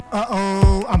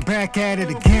Uh-oh, I'm back at it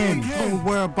again. Don't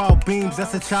worry about beams,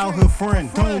 that's a childhood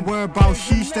friend. Don't worry about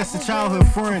sheesh, that's a childhood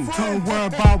friend. Don't worry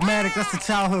about Matic, that's a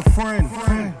childhood friend.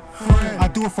 I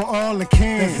do it for all the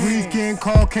kin. That's Rican,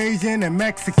 Caucasian, and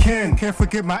Mexican. Can't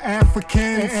forget my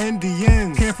Africans and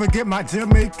Indians. Can't forget my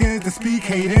Jamaicans that speak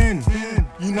hating.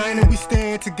 United we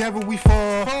stand, together we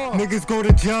fall. Niggas go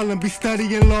to jail and be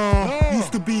studying law.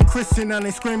 Used to be Christian, now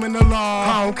they screaming the law.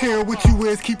 I don't care what you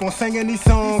is, keep on singing these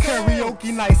songs.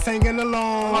 Karaoke night, singing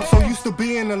along. I'm so used to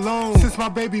being alone. Since my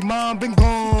baby mom been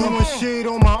gone, doing shit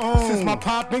on my own. Since my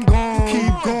pop been gone,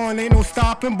 keep going, ain't no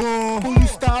stopping, boy. Who you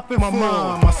stopping for? My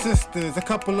mom, my sisters, a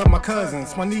couple of my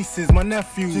cousins, my nieces, my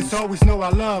nephews. Just always know I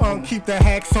love them. Keep that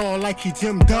hacksaw like he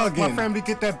Jim Duggan. My family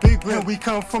get that big grip, we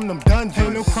come from them dungeons.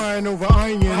 Ain't no crying over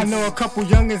onions. I know a couple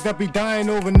youngins that be dying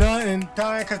over nothing.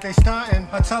 Dying cause they stuntin'.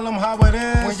 I tell them how it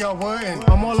is when y'all wouldn't.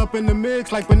 I'm all up in the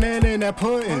mix like banana in that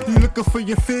pudding. You looking for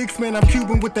your fix, man, I'm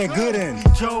Cuban with that good end.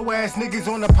 Joe ass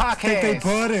niggas on the podcast, think they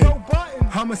buttin'.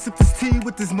 I'ma sip this tea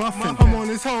with this muffin. I'm on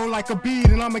this hoe like a bead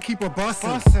and I'ma keep her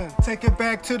bustin'. Take it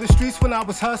back to the streets when I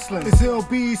was hustlin'. It's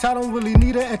ILLBEATZ, I don't really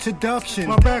need an introduction.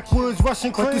 My backwoods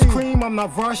Russian cream, but this cream I'm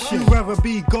not rushing. You'd rather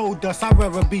be gold dust, I'd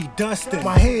rather be dustin'.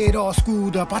 My head all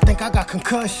screwed up, I think I got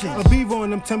concussion. A beaver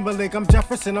on them Timberlake, I'm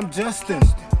Jefferson, I'm Justin.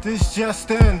 This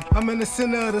Justin, I'm in the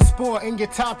center of the sport in your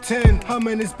top 10. I'm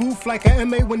in his booth like an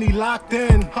MA when he locked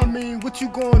in. I mean, what you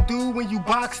gonna do when you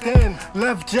boxed in?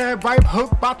 Left jab, right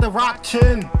hook, bout to rock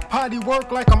chin. Potty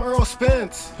work like I'm Earl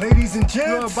Spence. Ladies and gents,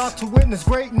 you're about to witness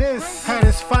greatness at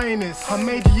its finest. I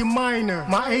major, you minor,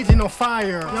 my agent on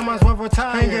fire. You might as well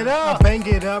retire. Hang it up, bang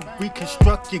it up,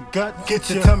 reconstruct your gut. Get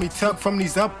your tummy tucked from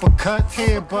these uppercuts.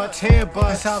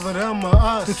 Headbutts, it's either them or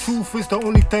us. The truth is the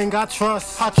only thing I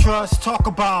trust. Talk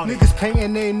about niggas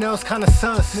painting their nails kinda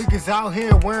sus. Niggas out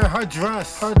here wearing her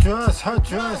dress.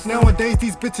 Nowadays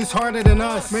these bitches harder than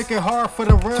us. Make it hard for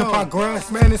the real to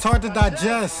progress. Man, it's hard to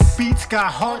digest. Beats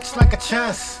got hearts like a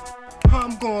chest.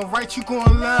 I'm going right, you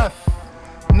going left.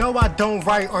 No, I don't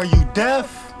write, are you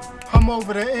deaf? I'm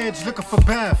over the edge looking for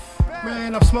Beth.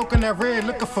 Man, I'm smoking that red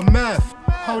looking for meth.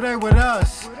 Oh, they with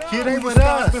us. Yeah, they with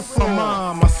us. My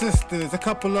mom, my sisters, a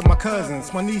couple of my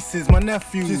cousins, my nieces, my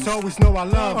nephews. Just always know I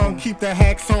love them. Keep that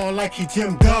hacksaw like he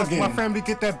Jim Duggan. My family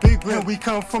get that big grip, we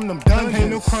come from them dungeons.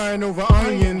 Ain't no crying over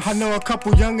onions. I know a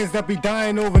couple youngins that be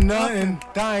dying over nothing.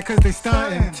 Dying cause they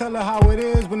stuntin'. Tell her how it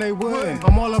is when they wouldn't.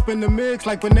 I'm all up in the mix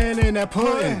like banana in that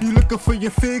pudding. You looking for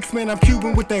your fix, man, I'm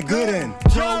Cuban with that good end.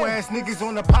 Joe ass niggas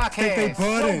on the podcast, think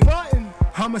they buttin'.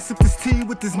 I'ma sip this tea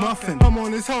with this muffin. I'm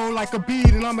on this hoe like a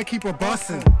bead and I'ma keep her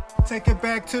bustin'. Take it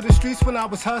back to the streets when I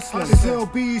was hustlin'. It's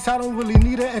ILLBEATZ, I don't really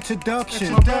need an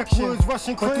introduction. My backwoods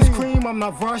Russian cream, but this cream I'm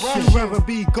not rushing. I'd rather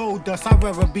be gold dust, I'd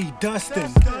rather be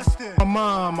dustin'. My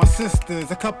mom, my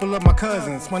sisters, a couple of my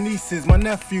cousins, my nieces, my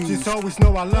nephews. Just always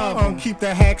know I love them. Keep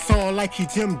that hacksaw like he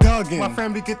Jim Duggan. My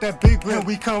family get that big grip,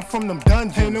 we come from them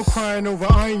dungeons. Ain't no crying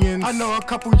over onions. I know a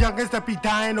couple youngins that be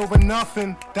dying over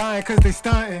nothing. Dying cause they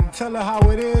stuntin'. Tell her how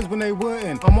it is when they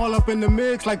wouldn't. I'm all up in the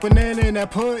mix like banana in that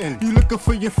pudding. You looking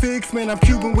for your fix, man, I'm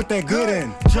Cuban with that good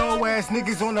end. Joe ass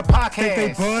niggas on the podcast,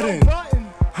 think they buttin'.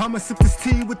 I'ma sip this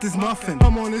tea with this muffin.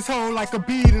 I'm on this hoe like a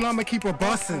bead and I'ma keep her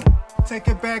bustin'. Take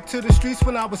it back to the streets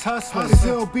when I was hustlin'. It's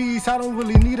ILLBEATZ, I don't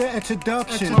really need an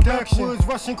introduction. My backwoods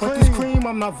Russian cream, but this cream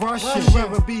I'm not rushing. I'd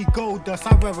rather be gold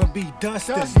dust, I'd rather be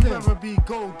dustin'. You rather be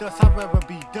gold dust, I'd rather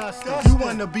be dustin'. You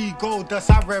wanna be gold dust,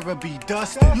 I'd rather be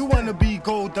dustin'. You wanna be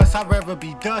gold dust, I'd rather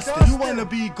be dustin'. You wanna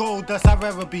be gold dust, I'd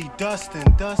rather be dustin'.